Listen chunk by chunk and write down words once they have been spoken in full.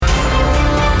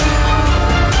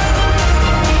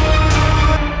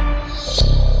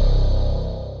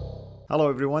Hello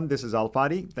everyone, this is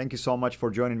Al-Fadi. Thank you so much for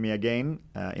joining me again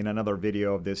in another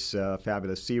video of this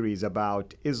fabulous series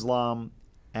about Islam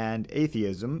and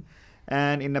atheism.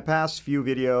 And in the past few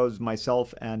videos,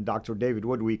 myself and Dr. David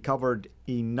Wood, we covered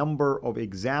a number of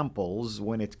examples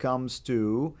when it comes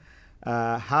to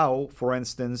how, for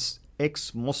instance,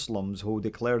 ex-Muslims who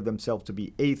declare themselves to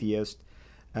be atheists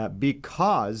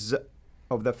because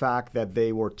of the fact that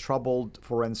they were troubled,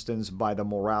 for instance, by the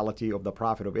morality of the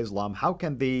Prophet of Islam, how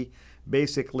can they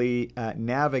basically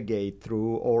navigate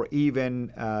through or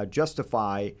even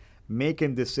justify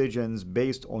making decisions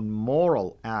based on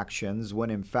moral actions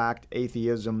when in fact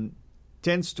atheism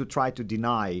tends to try to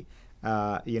deny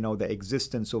the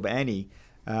existence of any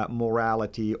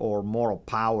morality or moral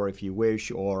power, if you wish,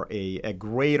 or a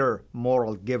greater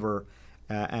moral giver.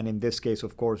 And in this case,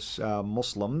 of course,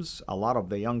 Muslims, a lot of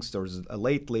the youngsters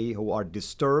lately who are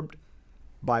disturbed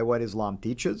by what Islam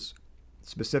teaches,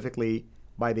 specifically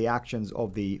by the actions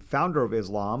of the founder of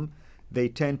Islam, they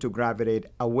tend to gravitate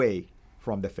away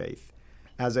from the faith.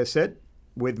 As I said,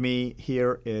 with me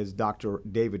here is Dr.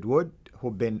 David Wood,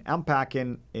 who's been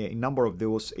unpacking a number of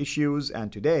those issues,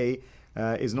 and today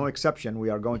is no exception. We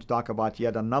are going to talk about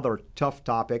yet another tough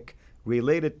topic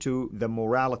related to the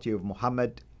morality of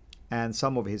Muhammad and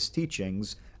some of his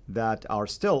teachings that are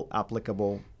still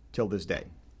applicable till this day.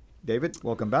 David,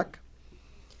 welcome back.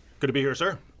 Good to be here,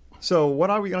 sir. So what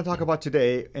are we going to talk about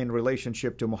today in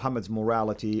relationship to Muhammad's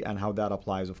morality and how that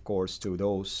applies, of course, to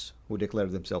those who declare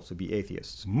themselves to be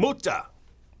atheists? Muta.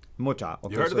 Muta.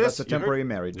 Okay, You heard so of this? that's a temporary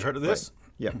marriage. You heard of this?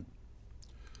 Right. Yeah.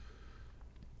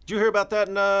 Did you hear about that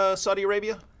in Saudi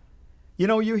Arabia? You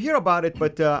know, you hear about it,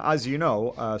 but as you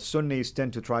know, Sunnis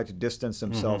tend to try to distance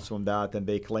themselves from that, and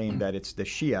they claim that it's the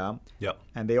Shia. Yep.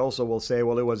 And they also will say,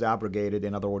 well, it was abrogated,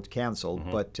 in other words, canceled.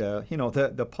 But,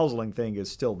 the puzzling thing is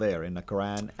still there in the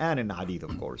Quran and in the Hadith,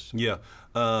 of course. Yeah.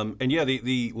 One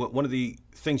of the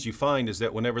things you find is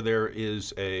that whenever there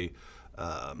is a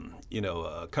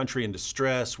country in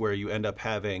distress where you end up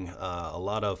having a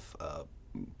lot of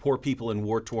poor people in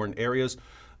war-torn areas,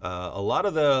 a lot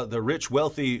of the rich,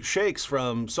 wealthy sheikhs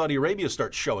from Saudi Arabia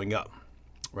start showing up,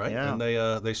 right? Yeah. And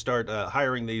they start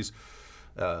hiring these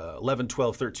 11,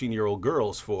 12, 13-year-old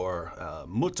girls for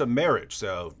muta marriage.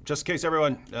 So just in case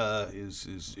everyone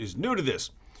is new to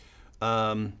this,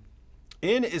 in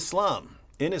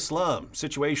Islam,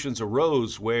 situations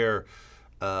arose where,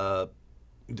 talking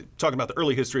about the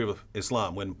early history of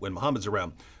Islam, when Muhammad's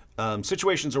around,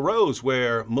 situations arose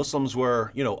where Muslims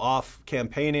were, off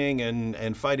campaigning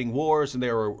and fighting wars, and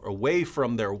they were away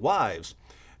from their wives,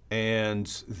 and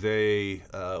they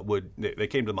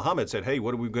came to Muhammad and said, "Hey,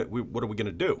 what are we going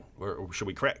to do? Or should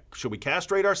we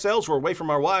castrate ourselves? We're away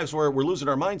from our wives. We're losing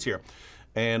our minds here."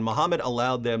 And Muhammad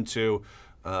allowed them to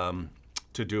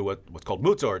do what's called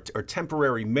muta, or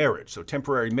temporary marriage. So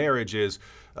temporary marriage is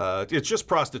it's just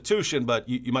prostitution, but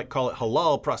you might call it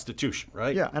halal prostitution,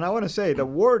 right? Yeah, and I want to say the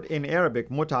word in Arabic,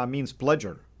 muta, means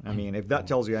pleasure. I mean, if that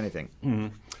tells you anything. Mm-hmm.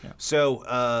 Yeah. So,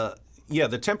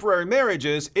 the temporary marriage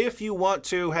is if you want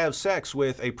to have sex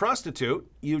with a prostitute,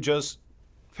 you just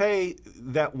pay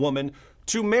that woman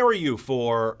to marry you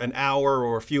for an hour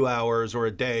or a few hours or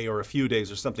a day or a few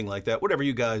days or something like that, whatever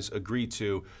you guys agree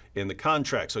to in the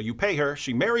contract. So you pay her,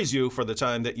 she marries you for the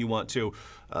time that you want to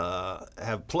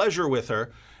have pleasure with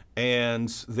her, and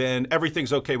then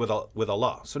everything's okay with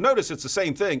Allah. So notice it's the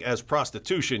same thing as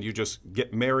prostitution. You just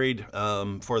get married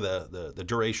for the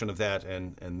duration of that,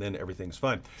 and then everything's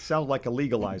fine. Sounds like a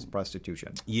legalized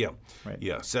prostitution. Yeah, right.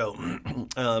 Yeah. So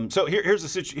here's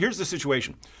the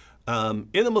situation.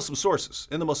 In the Muslim sources,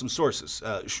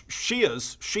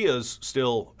 Shias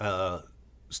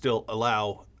still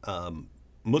allow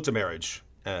muta marriage,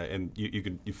 and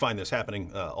you find this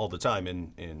happening all the time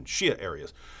in Shia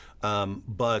areas.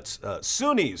 But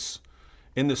Sunnis,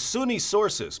 in the Sunni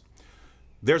sources,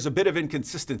 there's a bit of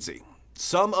inconsistency.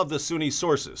 Some of the Sunni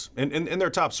sources, in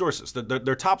their top sources,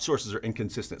 their top sources are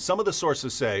inconsistent. Some of the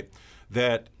sources say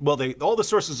that, all the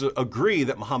sources agree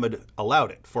that Muhammad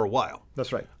allowed it for a while.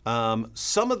 That's right.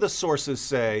 Some of the sources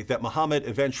say that Muhammad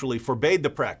eventually forbade the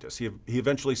practice. He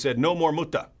eventually said, no more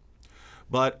muta.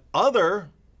 But other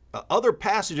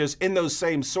passages in those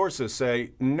same sources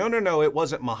say, no, it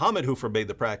wasn't Muhammad who forbade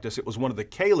the practice. It was one of the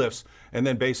caliphs, and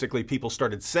then basically people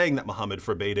started saying that Muhammad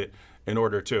forbade it in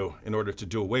order to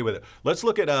do away with it. Let's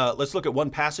look at one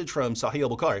passage from Sahih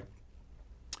al-Bukhari.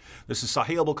 This is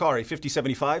Sahih al-Bukhari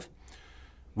 5075.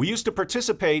 We used to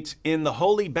participate in the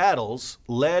holy battles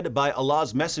led by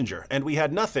Allah's messenger, and we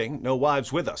had nothing, no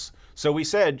wives with us. So we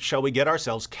said, shall we get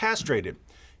ourselves castrated?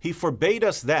 He forbade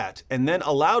us that, and then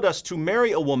allowed us to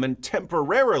marry a woman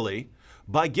temporarily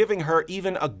by giving her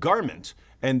even a garment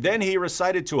And then he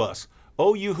recited to us,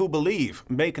 O you who believe,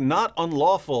 make not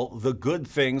unlawful the good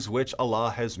things which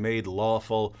Allah has made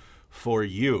lawful for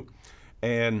you.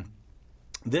 And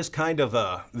this kind of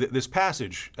this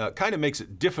passage kind of makes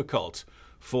it difficult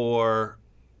for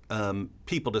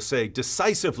people to say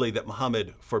decisively that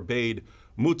Muhammad forbade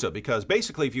mutta, because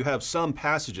basically if you have some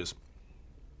passages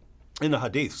in the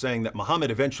hadith saying that Muhammad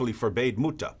eventually forbade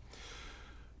mutta,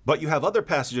 but you have other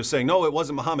passages saying, no, it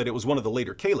wasn't Muhammad, it was one of the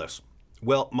later caliphs.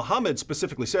 Well, Muhammad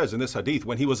specifically says in this hadith,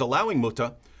 when he was allowing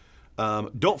mutta,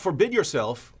 don't forbid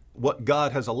yourself what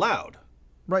God has allowed.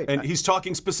 Right. And he's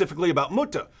talking specifically about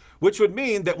mutta, which would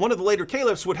mean that one of the later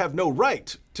caliphs would have no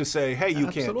right to say, hey, you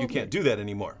can't do that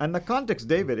anymore. And the context,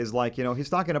 David, is like, he's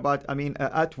talking about,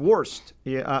 at worst,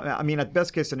 at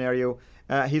best case scenario,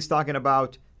 he's talking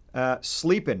about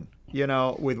sleeping,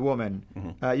 with women.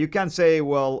 Mm-hmm. You can't say,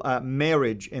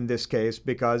 marriage in this case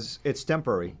because it's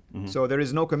temporary. Mm-hmm. So there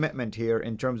is no commitment here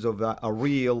in terms of a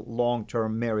real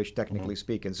long-term marriage, technically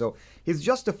speaking. So he's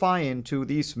justifying to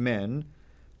these men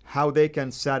how they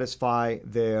can satisfy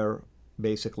their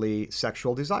basically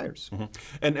sexual desires.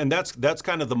 Mm-hmm. And that's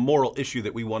kind of the moral issue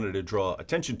that we wanted to draw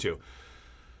attention to.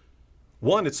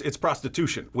 One, it's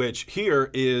prostitution, which here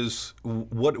is,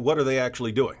 what are they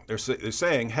actually doing? They're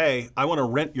saying, hey, I want to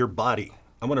rent your body.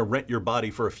 I want to rent your body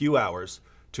for a few hours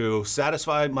to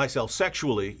satisfy myself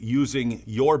sexually using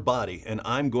your body, and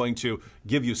I'm going to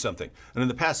give you something. And in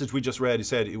the passage we just read, he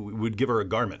said we would give her a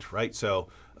garment, right? So,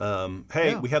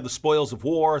 we have the spoils of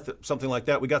war, something like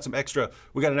that. We got an extra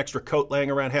coat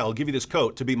laying around. Hey, I'll give you this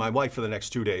coat to be my wife for the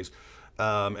next 2 days.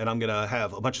 And I'm going to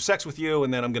have a bunch of sex with you,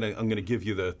 and then I'm going to give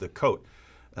you the coat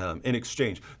in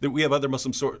exchange. We have other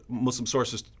Muslim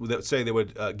sources that say they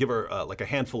would give her like a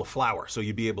handful of flour, so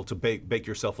you'd be able to bake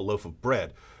yourself a loaf of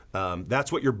bread.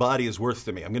 That's what your body is worth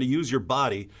to me. I'm going to use your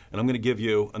body, and I'm going to give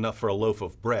you enough for a loaf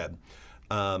of bread.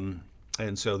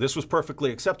 And so this was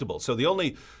perfectly acceptable. So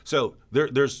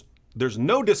there's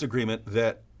no disagreement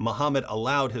that Muhammad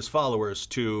allowed his followers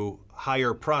to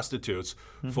hire prostitutes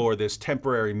for this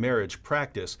temporary marriage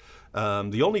practice.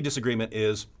 The only disagreement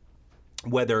is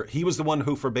whether he was the one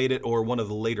who forbade it or one of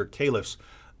the later caliphs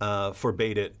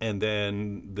forbade it, and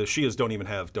then the Shias don't even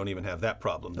have that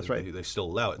problem. That's right. They still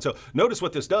allow it. So notice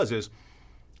what this does is,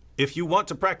 if you want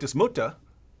to practice mutta,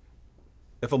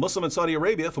 if a Muslim in Saudi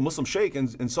Arabia, if a Muslim sheikh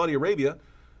in Saudi Arabia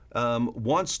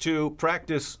wants to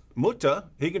practice mutta,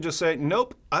 he can just say,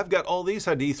 nope, I've got all these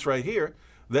hadiths right here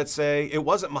that say it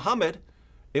wasn't Muhammad,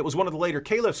 it was one of the later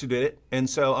caliphs who did it, and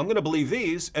so I'm going to believe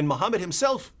these. And Muhammad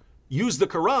himself used the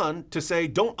Quran to say,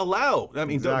 don't allow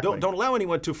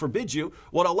anyone to forbid you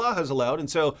what Allah has allowed, and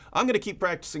so I'm going to keep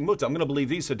practicing mutta. I'm going to believe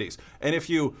these hadiths. And if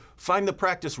you find the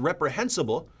practice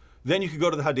reprehensible, then you could go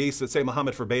to the hadiths that say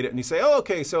Muhammad forbade it, and you say, oh,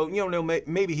 okay, so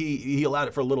maybe he allowed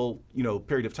it for a little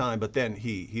period of time, but then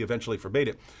he eventually forbade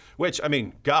it. Which,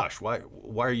 gosh, why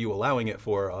are you allowing it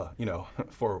for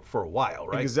a while,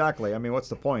 right? Exactly. What's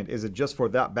the point? Is it just for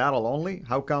that battle only?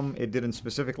 How come it didn't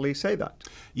specifically say that?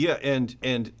 Yeah, and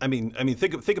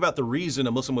think about the reason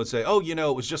a Muslim would say, oh,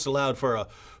 it was just allowed for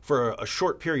a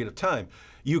short period of time.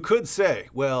 You could say,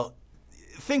 well,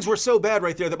 things were so bad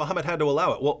right there that Muhammad had to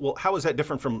allow it. Well, how is that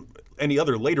different from any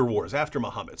other later wars after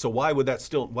Muhammad? So why would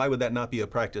that not be a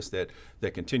practice that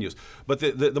continues? But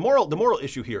the moral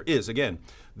issue here is, again,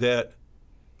 that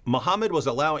Muhammad was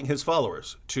allowing his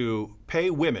followers to pay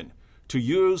women to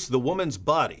use the woman's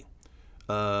body,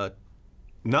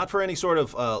 not for any sort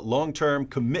of long-term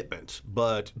commitment,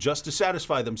 but just to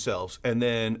satisfy themselves, and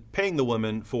then paying the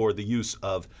woman for the use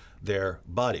of their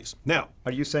bodies. Now,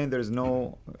 are you saying there's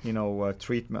no,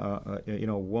 treatment,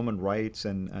 woman rights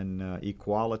and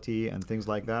equality and things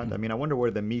like that? I wonder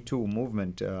where the Me Too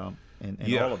movement and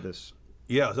all of this.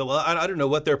 Yeah, so I don't know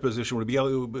what their position would be,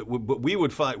 but we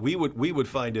would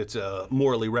find it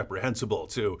morally reprehensible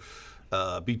to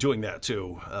be doing that,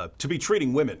 to be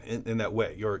treating women in that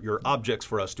way. You're objects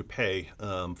for us to pay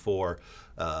for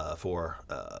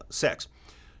sex.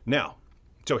 Now,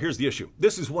 so here's the issue.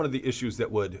 This is one of the issues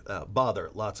that would bother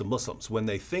lots of Muslims when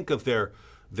they think of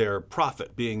their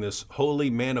prophet being this holy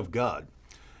man of God.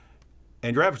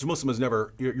 And your average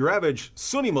Muslim your average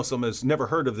Sunni Muslim has never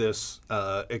heard of this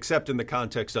except in the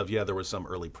context of, there was some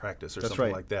early practice or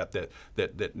something like that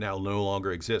now no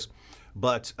longer exists.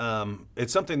 But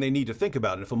it's something they need to think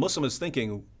about. And if a Muslim is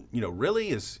thinking, really,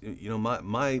 is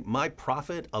my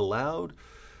prophet allowed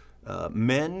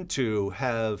men to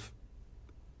have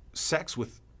sex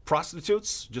with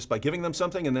prostitutes just by giving them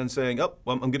something and then saying, oh,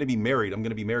 well, I'm going to be married. I'm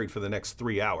going to be married for the next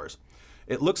 3 hours.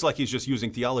 it looks like he's just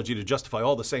using theology to justify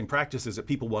all the same practices that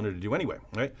people wanted to do anyway,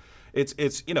 right? It's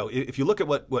if you look at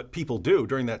what people do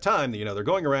during that time, they're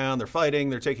going around, they're fighting,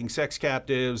 they're taking sex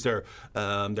captives, they're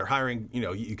hiring,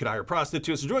 you could hire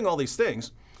prostitutes, they're doing all these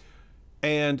things.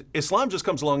 And Islam just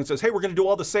comes along and says, hey, we're going to do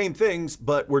all the same things,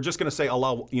 but we're just going to say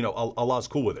Allah, Allah's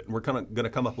cool with it. And we're kind of going to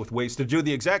come up with ways to do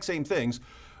the exact same things,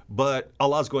 but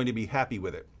Allah's going to be happy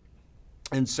with it.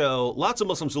 And so lots of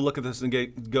Muslims will look at this and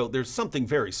go, there's something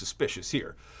very suspicious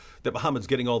here, that Muhammad's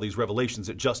getting all these revelations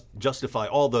that justify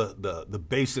all the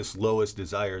basest, lowest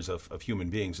desires of human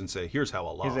beings and say, here's how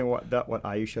Allah. Isn't what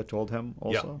Aisha told him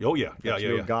also? Yeah. Oh, yeah.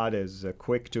 Your God is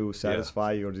quick to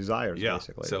satisfy your desires,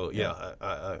 basically. So,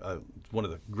 one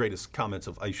of the greatest comments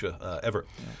of Aisha ever.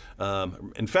 Yeah.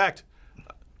 In fact,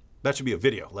 that should be a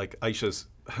video, like Aisha's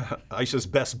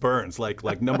best burns.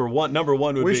 Like number one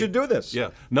would be. We should do this.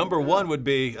 Yeah. Number one would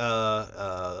be,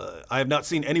 I have not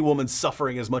seen any woman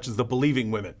suffering as much as the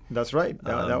believing women. That's right.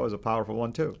 That was a powerful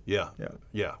one too. Yeah.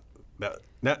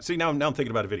 Now I'm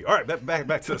thinking about a video. All right,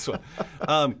 back to this one.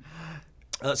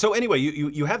 So anyway,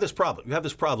 you have this problem. You have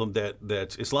this problem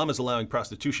that Islam is allowing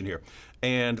prostitution here,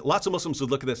 and lots of Muslims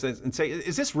would look at this and say,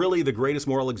 "Is this really the greatest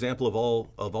moral example of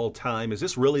all time? Is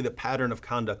this really the pattern of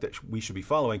conduct that we should be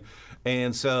following?"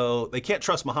 And so they can't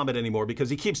trust Muhammad anymore because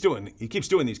he keeps doing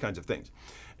these kinds of things,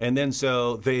 and then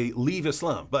so they leave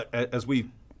Islam. But as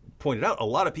we pointed out, a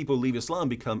lot of people who leave Islam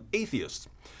become atheists.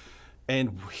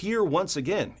 And here, once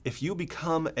again, if you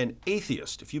become an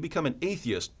atheist,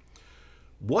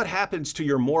 what happens to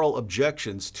your moral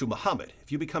objections to Muhammad?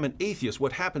 If you become an atheist,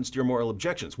 what happens to your moral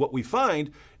objections? What we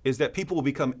find is that people will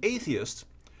become atheists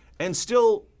and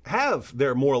still have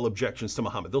their moral objections to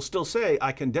Muhammad. They'll still say,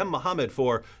 I condemn Muhammad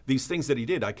for these things that he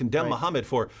did. I condemn Muhammad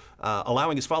for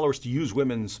allowing his followers to use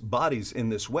women's bodies in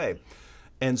this way.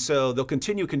 And so they'll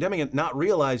continue condemning it, not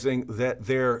realizing that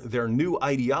their new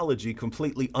ideology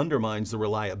completely undermines the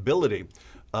reliability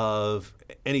of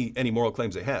any moral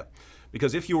claims they have.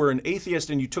 Because if you were an atheist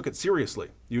and you took it seriously,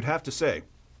 you'd have to say,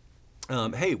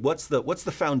 hey, what's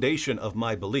the foundation of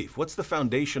my belief? What's the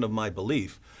foundation of my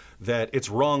belief that it's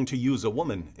wrong to use a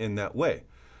woman in that way?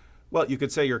 Well, you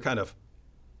could say you're kind of,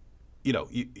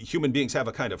 human beings have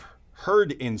a kind of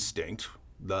herd instinct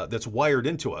that's wired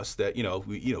into us that,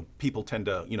 people tend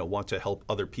to, want to help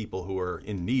other people who are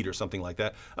in need or something like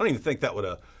that. I don't even think that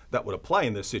would apply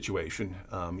in this situation.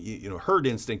 Herd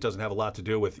instinct doesn't have a lot to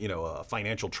do with, a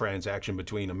financial transaction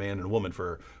between a man and a woman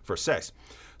for sex.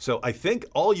 So I think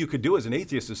all you could do as an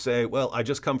atheist is say, well, I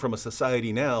just come from a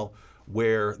society now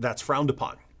where that's frowned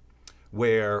upon,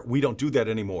 where we don't do that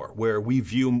anymore, where we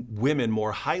view women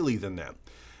more highly than them.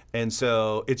 And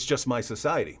so it's just my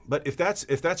society. But if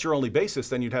that's your only basis,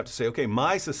 then you'd have to say, okay,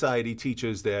 my society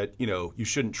teaches that, you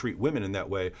shouldn't treat women in that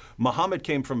way. Muhammad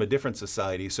came from a different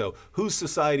society, so whose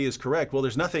society is correct? Well,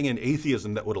 there's nothing in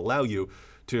atheism that would allow you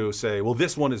to say, well,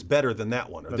 this one is better than that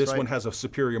one, or this one has a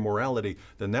superior morality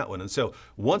than that one. And so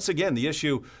once again, the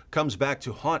issue comes back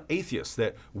to haunt atheists,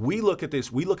 that we look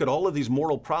at all of these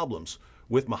moral problems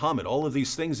with Muhammad, all of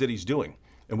these things that he's doing,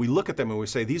 and we look at them and we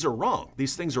say, these are wrong.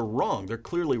 These things are wrong. They're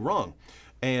clearly wrong.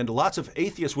 And lots of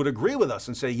atheists would agree with us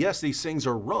and say, yes, these things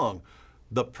are wrong.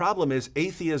 The problem is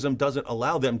atheism doesn't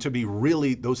allow them to be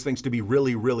those things to be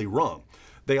really, really wrong.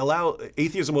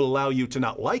 Atheism will allow you to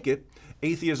not like it.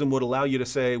 Atheism would allow you to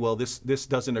say, well, this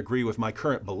doesn't agree with my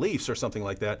current beliefs or something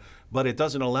like that. But it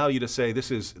doesn't allow you to say this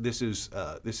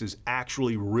is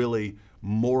actually really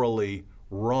morally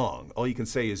wrong. All you can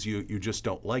say is you just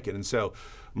don't like it. And so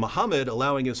Muhammad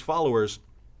allowing his followers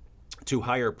to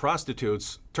hire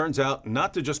prostitutes turns out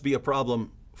not to just be a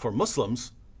problem for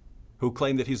Muslims who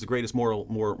claim that he's the greatest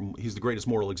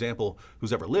moral example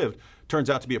who's ever lived. Turns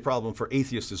out to be a problem for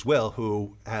atheists as well,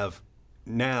 who have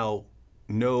now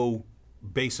no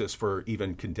basis for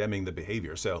even condemning the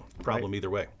behavior. So problem either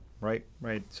way. Right.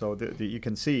 So you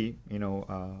can see,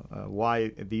 why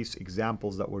these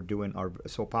examples that we're doing are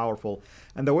so powerful.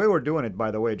 And the way we're doing it,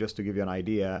 by the way, just to give you an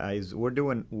idea, is we're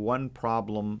doing one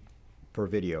problem per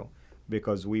video,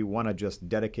 because we want to just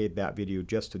dedicate that video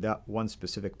just to that one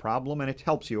specific problem. And it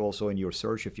helps you also in your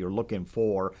search. If you're looking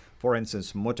for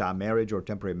instance, muta marriage or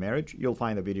temporary marriage, you'll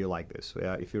find a video like this.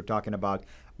 If you're talking about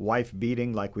wife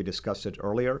beating, like we discussed it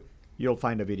earlier, you'll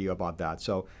find a video about that.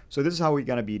 So this is how we're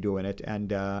going to be doing it.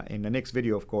 And in the next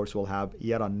video, of course, we'll have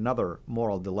yet another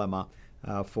moral dilemma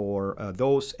for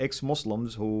those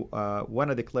ex-Muslims who want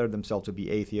to declare themselves to be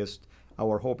atheists.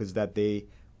 Our hope is that they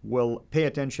will pay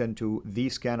attention to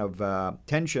these kind of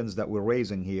tensions that we're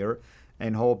raising here,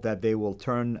 and hope that they will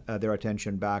turn their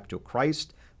attention back to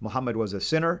Christ. Muhammad was a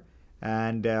sinner,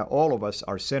 And all of us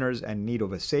are sinners and in need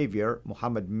of a Savior.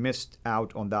 Muhammad missed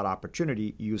out on that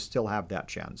opportunity. You still have that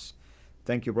chance.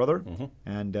 Thank you, brother.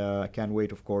 And I can't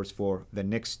wait, of course, for the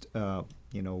next,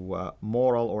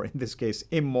 moral, or in this case,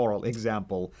 immoral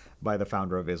example by the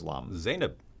founder of Islam.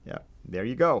 Zainab. Yeah, there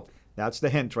you go. That's the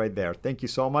hint right there. Thank you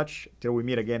so much. Till we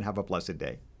meet again, have a blessed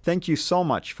day. Thank you so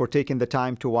much for taking the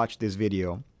time to watch this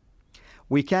video.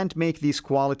 We can't make these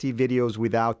quality videos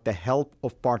without the help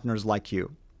of partners like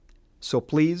you. So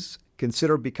please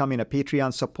consider becoming a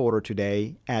Patreon supporter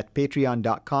today at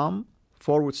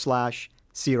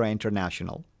patreon.com/Sira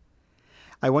International.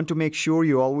 I want to make sure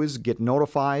you always get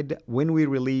notified when we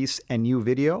release a new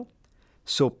video.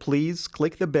 So please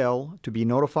click the bell to be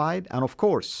notified, and of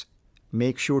course,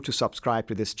 make sure to subscribe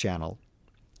to this channel.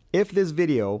 If this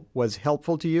video was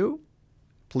helpful to you,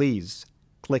 please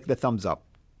click the thumbs up.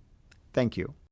 Thank you.